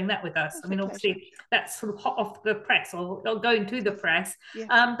for sharing that with us. I mean, obviously that's sort of hot off the press or going to the press,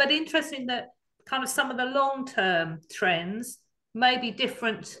 but interesting that kind of some of the long-term trends may be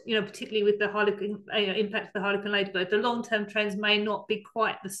different, particularly with the harlequin impact of the harlequin ladybird. The long-term trends may not be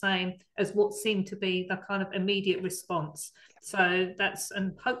quite the same as what seemed to be the kind of immediate response. So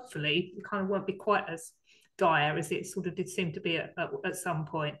and hopefully it kind of won't be quite as dire as it sort of did seem to be at some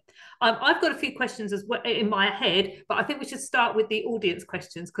point. I've got a few questions as well in my head, but I think we should start with the audience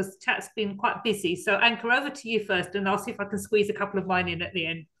questions because the chat's been quite busy. So Anchor, over to you first, and I'll see if I can squeeze a couple of mine in at the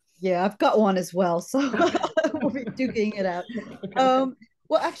end. Yeah, I've got one as well, so we'll be duking it out.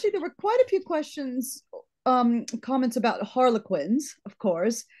 Well, actually, there were quite a few questions, comments about harlequins, of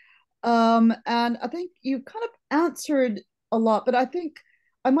course, and I think you kind of answered a lot, but I think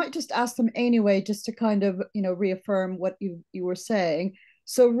I might just ask them anyway, just to kind of reaffirm what you were saying.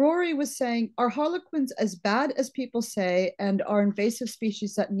 So Rory was saying, are harlequins as bad as people say, and are invasive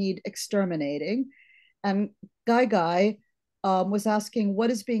species that need exterminating? And Guy was asking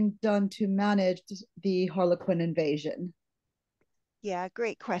what is being done to manage the harlequin invasion. Yeah,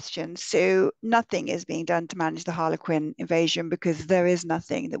 great question. So nothing is being done to manage the harlequin invasion because there is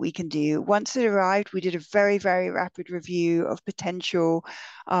nothing that we can do. Once it arrived, we did a very, very rapid review of potential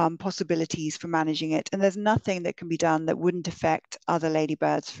possibilities for managing it. And there's nothing that can be done that wouldn't affect other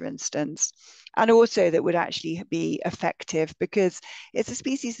ladybirds, for instance, and also that would actually be effective because it's a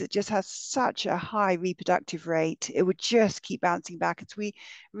species that just has such a high reproductive rate. It would just keep bouncing back. And so we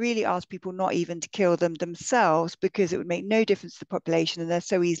really ask people not even to kill them themselves because it would make no difference to the population and they're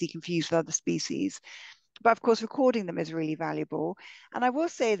so easily confused with other species. But of course, recording them is really valuable. And I will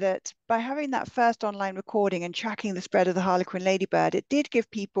say that by having that first online recording and tracking the spread of the harlequin ladybird, it did give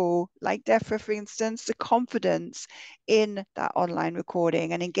people like DEFRA, for instance, the confidence in that online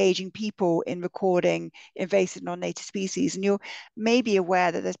recording and engaging people in recording invasive non-native species. And you're maybe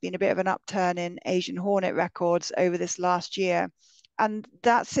aware that there's been a bit of an upturn in Asian hornet records over this last year. And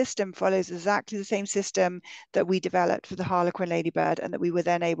that system follows exactly the same system that we developed for the harlequin ladybird and that we were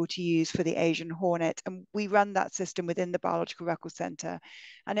then able to use for the Asian hornet. And we run that system within the Biological Record Centre.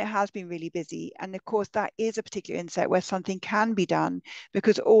 And it has been really busy. And of course, that is a particular insect where something can be done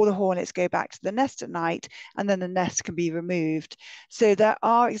because all the hornets go back to the nest at night and then the nest can be removed. So there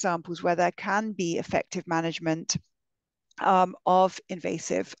are examples where there can be effective management of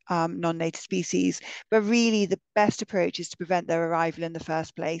invasive non-native species, but really the best approach is to prevent their arrival in the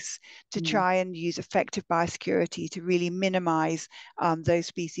first place, to try and use effective biosecurity to really minimize those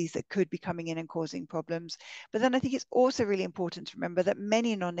species that could be coming in and causing problems. But then I think it's also really important to remember that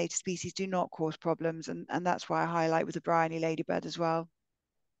many non-native species do not cause problems, and that's why I highlight with the Bryony ladybird as well.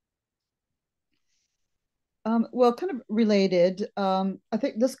 Well, kind of related, I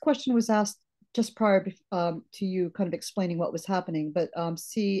think this question was asked just prior to you kind of explaining what was happening, but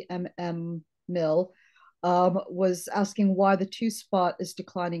CMM Mill was asking why the two-spot is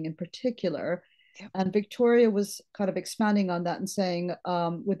declining in particular. Yep. And Victoria was kind of expanding on that and saying,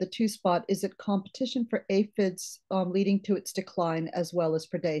 with the two-spot, is it competition for aphids leading to its decline as well as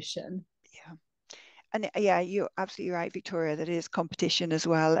predation? Yeah. And yeah, you're absolutely right, Victoria, that it is competition as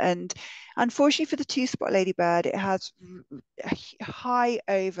well. And unfortunately for the two-spot ladybird, it has a high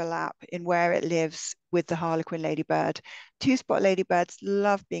overlap in where it lives with the harlequin ladybird. Two-spot ladybirds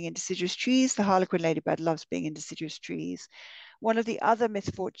love being in deciduous trees. The harlequin ladybird loves being in deciduous trees. One of the other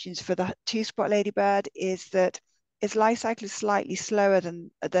misfortunes for the two-spot ladybird is that its life cycle is slightly slower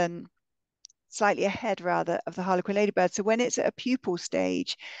than slightly ahead rather of the harlequin ladybird. So when it's at a pupal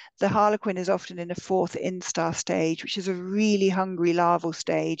stage, the harlequin is often in a fourth instar stage, which is a really hungry larval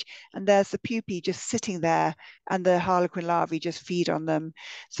stage. And there's the pupae just sitting there and the harlequin larvae just feed on them.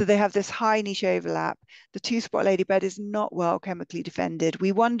 So they have this high niche overlap. The two-spot ladybird is not well chemically defended.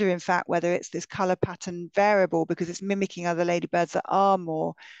 We wonder, in fact, whether it's this color pattern variable because it's mimicking other ladybirds that are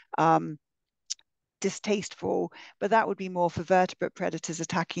more distasteful, but that would be more for vertebrate predators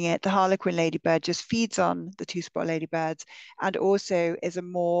attacking it. The harlequin ladybird just feeds on the two-spot ladybirds and also is a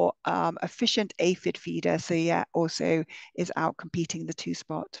more efficient aphid feeder. So yeah, also is out competing the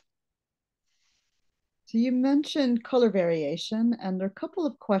two-spot. So you mentioned color variation, and there are a couple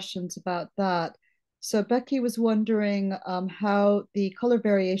of questions about that. So Becky was wondering how the color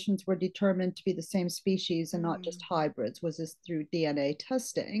variations were determined to be the same species and not just hybrids. Was this through DNA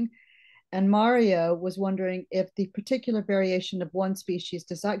testing? And Maria was wondering if the particular variation of one species,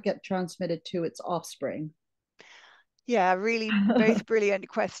 does that get transmitted to its offspring? Yeah, really both brilliant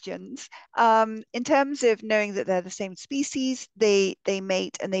questions. In terms of knowing that they're the same species, they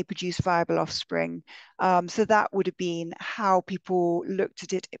mate and they produce viable offspring. So that would have been how people looked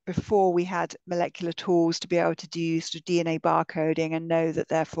at it before we had molecular tools to be able to do sort of DNA barcoding and know that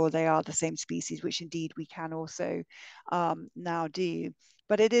therefore they are the same species, which indeed we can also now do.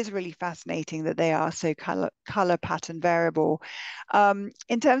 But it is really fascinating that they are so color pattern variable.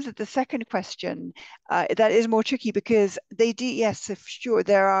 In terms of the second question, that is more tricky because they do, yes, for sure,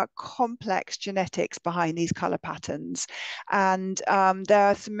 there are complex genetics behind these color patterns. And there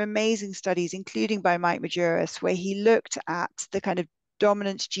are some amazing studies, including by Mike Majuris, where he looked at the kind of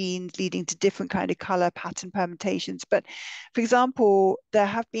dominant genes leading to different kind of color pattern permutations. But for example, there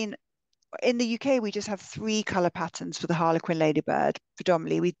have been in the UK, we just have 3 color patterns for the harlequin ladybird.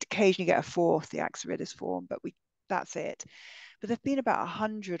 Predominantly, we occasionally get a 4th, the axaridis form, but that's it. But there've been about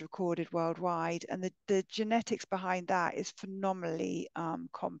 100 recorded worldwide, and the genetics behind that is phenomenally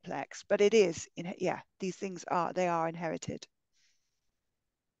complex. But it is, yeah, these things are inherited.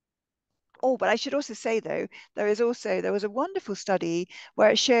 Oh, but I should also say though, there was a wonderful study where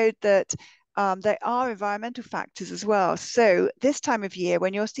it showed that there are environmental factors as well. So this time of year,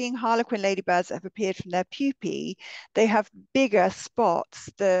 when you're seeing harlequin ladybirds that have appeared from their pupae, they have bigger spots,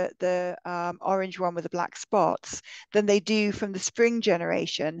 the orange one with the black spots, than they do from the spring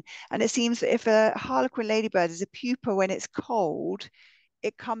generation. And it seems that if a harlequin ladybird is a pupa when it's cold,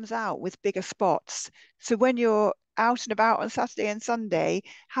 it comes out with bigger spots. So when you're out and about on Saturday and Sunday,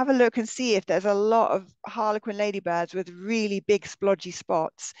 have a look and see if there's a lot of harlequin ladybirds with really big splodgy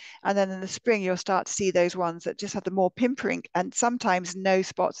spots. And then in the spring, you'll start to see those ones that just have the more pimpering and sometimes no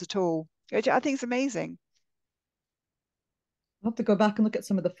spots at all, which I think is amazing. I'll have to go back and look at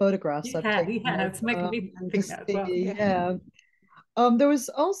some of the photographs I've taken. Yeah, it's making me think that as well. Yeah. There was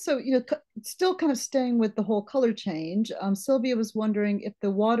also, still kind of staying with the whole color change. Sylvia was wondering if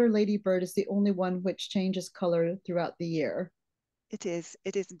the water ladybird is the only one which changes color throughout the year. It is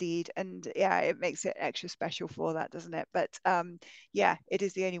indeed. And yeah, it makes it extra special for that, doesn't it? But yeah, it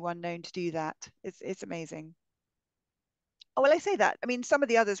is the only one known to do that. It's amazing. Oh, well, I say that. I mean, some of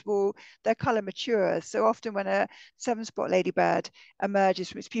the others their color matures. So often when a 7-spot ladybird emerges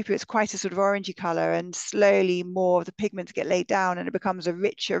from its pupa, it's quite a sort of orangey color, and slowly more of the pigments get laid down and it becomes a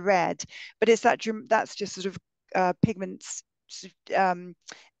richer red. But it's that's just sort of pigments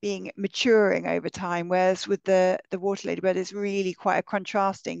being maturing over time. Whereas with the water ladybird, it's really quite a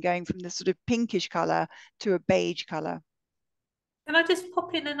contrasting, going from this sort of pinkish color to a beige color. Can I just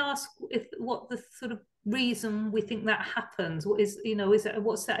pop in and ask what the sort of reason we think that happens? What is, you know, is it,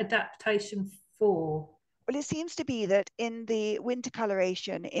 what's that adaptation for? Well, it seems to be that in the winter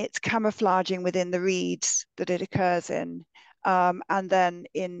coloration, it's camouflaging within the reeds that it occurs in. And then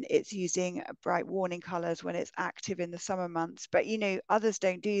it's using bright warning colors when it's active in the summer months. But, you know, others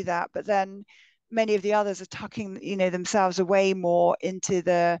don't do that. But then many of the others are tucking, you know, themselves away more into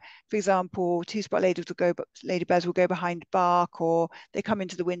the, for example, two-spot ladybirds will go behind bark, or they come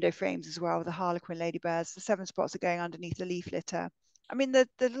into the window frames as well. The harlequin ladybirds, the seven spots are going underneath the leaf litter. I mean, the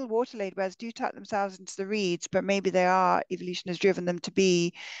little water ladybirds do tuck themselves into the reeds, but maybe evolution has driven them to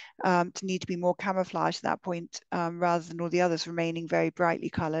need to be more camouflaged at that point, rather than all the others remaining very brightly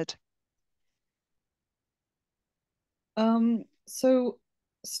colored. So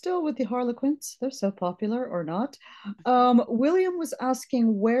still with the harlequins, they're so popular or not. William was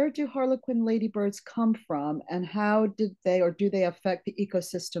asking, where do harlequin ladybirds come from, and how did they or do they affect the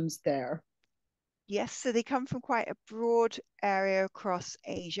ecosystems there? Yes, so they come from quite a broad area across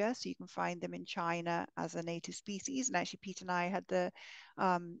Asia. So you can find them in China as a native species. And actually, Pete and I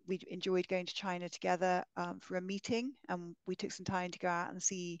we enjoyed going to China together for a meeting. And we took some time to go out and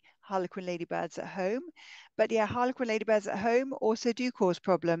see harlequin ladybirds at home. But yeah, harlequin ladybirds at home also do cause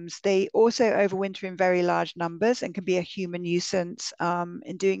problems. They also overwinter in very large numbers and can be a human nuisance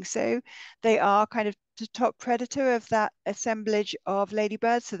in doing so. They are kind of the top predator of that assemblage of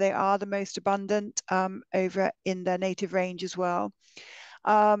ladybirds, so they are the most abundant over in their native range as well.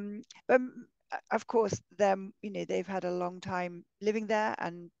 But of course, they've had a long time living there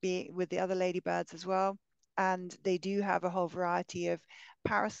and being with the other ladybirds as well, and they do have a whole variety of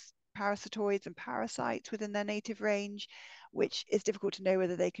parasitoids and parasites within their native range, which is difficult to know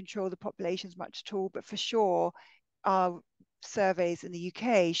whether they control the populations much at all. But for sure, our surveys in the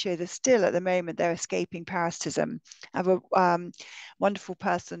UK show that still at the moment they're escaping parasitism. I have a wonderful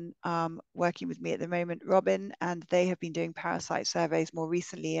person working with me at the moment, Robin, and they have been doing parasite surveys more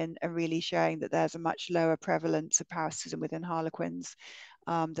recently and are really showing that there's a much lower prevalence of parasitism within harlequins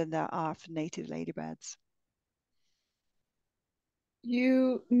than there are for native ladybirds.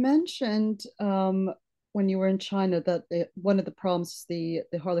 You mentioned when you were in China that one of the problems is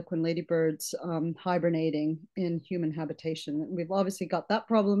the harlequin ladybirds hibernating in human habitation. We've obviously got that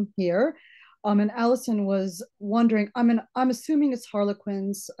problem here. And Allison was wondering, I'm assuming it's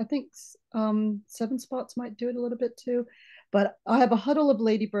harlequins. I think seven spots might do it a little bit too. But I have a huddle of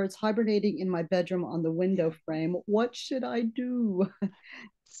ladybirds hibernating in my bedroom on the window frame. What should I do?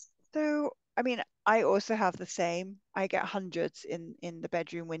 So, I mean, I also have the same. I get hundreds in the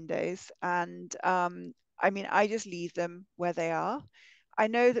bedroom windows, and I mean, I just leave them where they are. I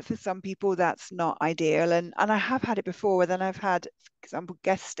know that for some people that's not ideal, and I have had it before where then I've had, for example,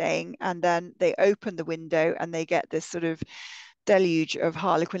 guests staying, and then they open the window and they get this sort of deluge of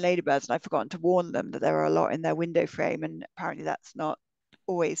harlequin ladybirds, and I've forgotten to warn them that there are a lot in their window frame, and apparently that's not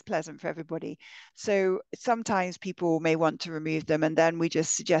always pleasant for everybody. So sometimes people may want to remove them, and then we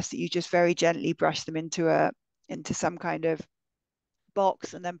just suggest that you just very gently brush them into some kind of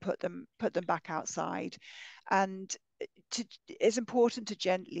box and then put them back outside. And it's important to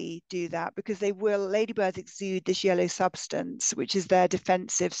gently do that because ladybirds exude this yellow substance, which is their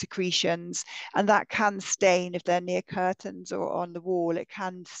defensive secretions, and that can stain if they're near curtains or on the wall. It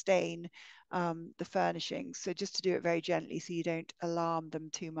can stain the furnishings. So just to do it very gently so you don't alarm them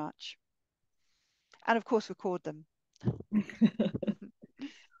too much. And of course, record them.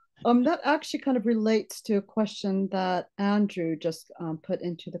 That actually kind of relates to a question that Andrew just put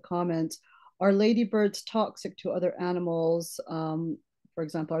into the comments. Are ladybirds toxic to other animals? For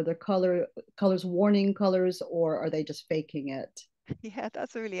example, are their colors warning colors, or are they just faking it? Yeah,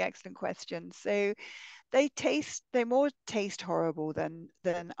 that's a really excellent question. So they more taste horrible than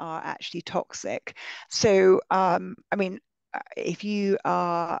are actually toxic. So I mean, if you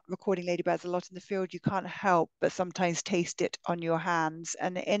are recording ladybirds a lot in the field, you can't help but sometimes taste it on your hands,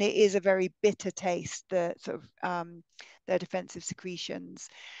 and it is a very bitter taste. The sort of their defensive secretions.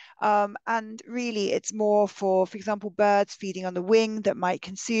 And really, it's more for example, birds feeding on the wing that might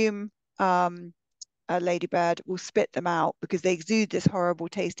consume a ladybird will spit them out because they exude this horrible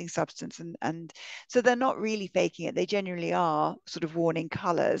tasting substance, and so they're not really faking it. They genuinely are sort of warning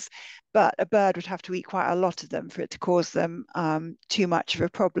colors, but a bird would have to eat quite a lot of them for it to cause them too much of a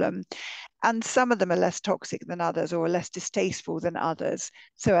problem. And some of them are less toxic than others or less distasteful than others.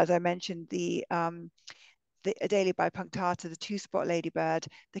 So as I mentioned, the Adelia bipunctata, the two-spot ladybird,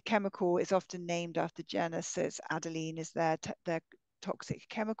 the chemical is often named after genus. So it's adeline is their toxic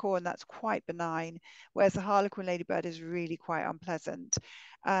chemical, and that's quite benign, whereas the harlequin ladybird is really quite unpleasant.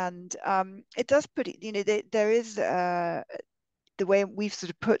 And it does put it, you know, there the way we've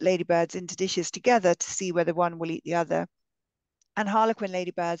sort of put ladybirds into dishes together to see whether one will eat the other. And harlequin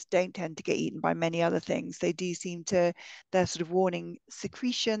ladybirds don't tend to get eaten by many other things. They do seem to, their sort of warning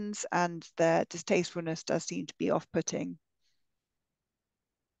secretions and their distastefulness does seem to be off-putting.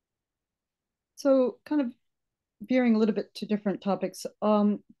 So kind of veering a little bit to different topics,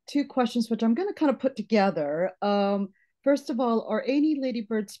 two questions which I'm going to kind of put together. First of all, are any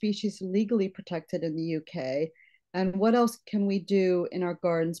ladybird species legally protected in the UK? And what else can we do in our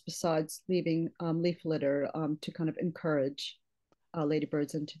gardens besides leaving leaf litter to kind of encourage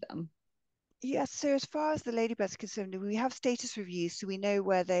ladybirds into them? Yes, so as far as the ladybirds are concerned, we have status reviews, so we know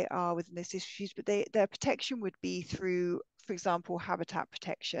where they are within those status reviews, but their protection would be through, for example, habitat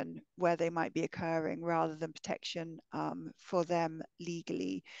protection, where they might be occurring, rather than protection for them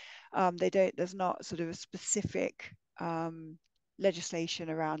legally. There's not sort of a specific legislation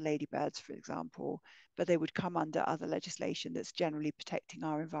around ladybirds, for example, but they would come under other legislation that's generally protecting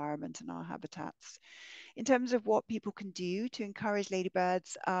our environment and our habitats. In terms of what people can do to encourage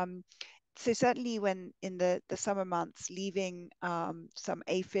ladybirds, so certainly when in the summer months, leaving some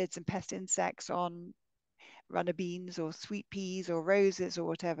aphids and pest insects on runner beans or sweet peas or roses or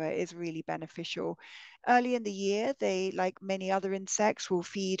whatever is really beneficial. Early in the year, they, like many other insects, will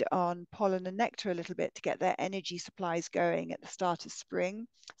feed on pollen and nectar a little bit to get their energy supplies going at the start of spring.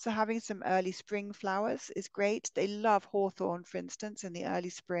 So having some early spring flowers is great. They love hawthorn, for instance, in the early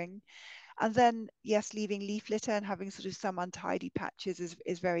spring. And then, yes, leaving leaf litter and having sort of some untidy patches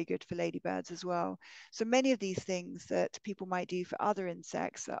is very good for ladybirds as well. So many of these things that people might do for other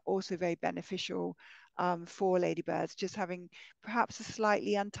insects are also very beneficial for ladybirds. Just having perhaps a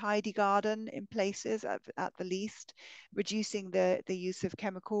slightly untidy garden in places at the least, reducing the use of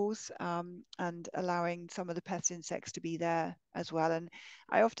chemicals and allowing some of the pest insects to be there as well. And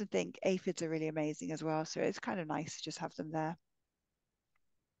I often think aphids are really amazing as well. So it's kind of nice to just have them there.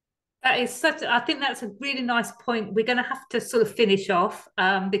 That is I think that's a really nice point. We're going to have to sort of finish off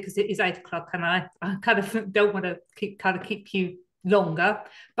because it is 8 o'clock and I kind of don't want to keep you longer.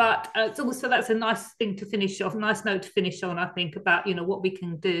 But it's also, that's a nice thing to finish off, nice note to finish on, I think, about, what we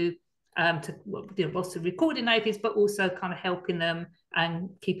can do to, also recording aphids, but also kind of helping them and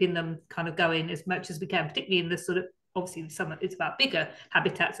keeping them kind of going as much as we can, particularly in the sort of, obviously it's about bigger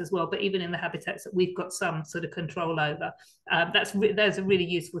habitats as well, but even in the habitats that we've got some sort of control over. Those are really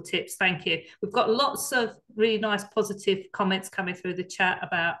useful tips. Thank you. We've got lots of really nice positive comments coming through the chat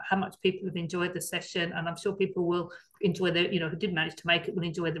about how much people have enjoyed the session, and I'm sure people will enjoy who did manage to make it will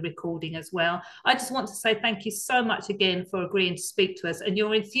enjoy the recording as well. I just want to say thank you so much again for agreeing to speak to us, and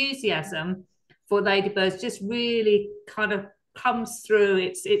your enthusiasm for ladybirds just really kind of comes through.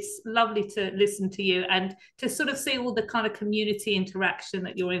 It's lovely to listen to you and to sort of see all the kind of community interaction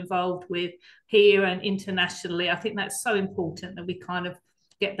that you're involved with here and internationally. I think that's so important that we kind of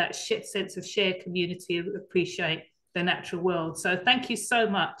get that sense of shared community, appreciate the natural world. So thank you so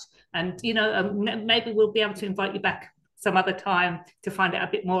much. And, maybe we'll be able to invite you back some other time to find out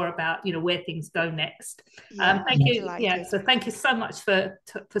a bit more about, where things go next. Yeah, thank you. delighted. Yeah, so thank you so much for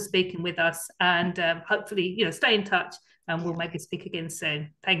speaking with us, and hopefully, stay in touch and we'll maybe speak again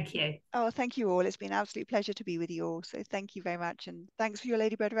soon. Thank you. Oh, thank you all. It's been an absolute pleasure to be with you all. So thank you very much. And thanks for your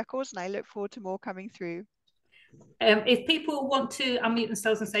Ladybird records. And I look forward to more coming through. If people want to unmute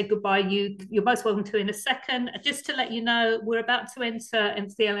themselves and say goodbye, you're most welcome to in a second. Just to let you know, we're about to enter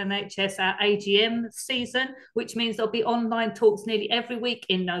into the LNHS, our AGM season, which means there'll be online talks nearly every week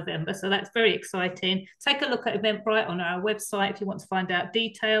in November. So that's very exciting. Take a look at Eventbrite on our website if you want to find out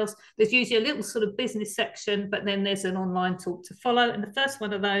details. There's usually a little sort of business section, but then there's an online talk to follow. And the first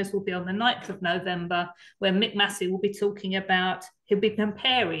one of those will be on the 9th of November, where Mick Massey will be talking about, he'll be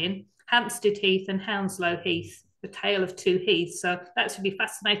comparing Hampstead Heath and Hounslow Heath, the tale of two heaths. So that should be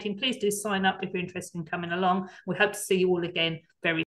fascinating. Please do sign up if you're interested in coming along. We hope to see you all again very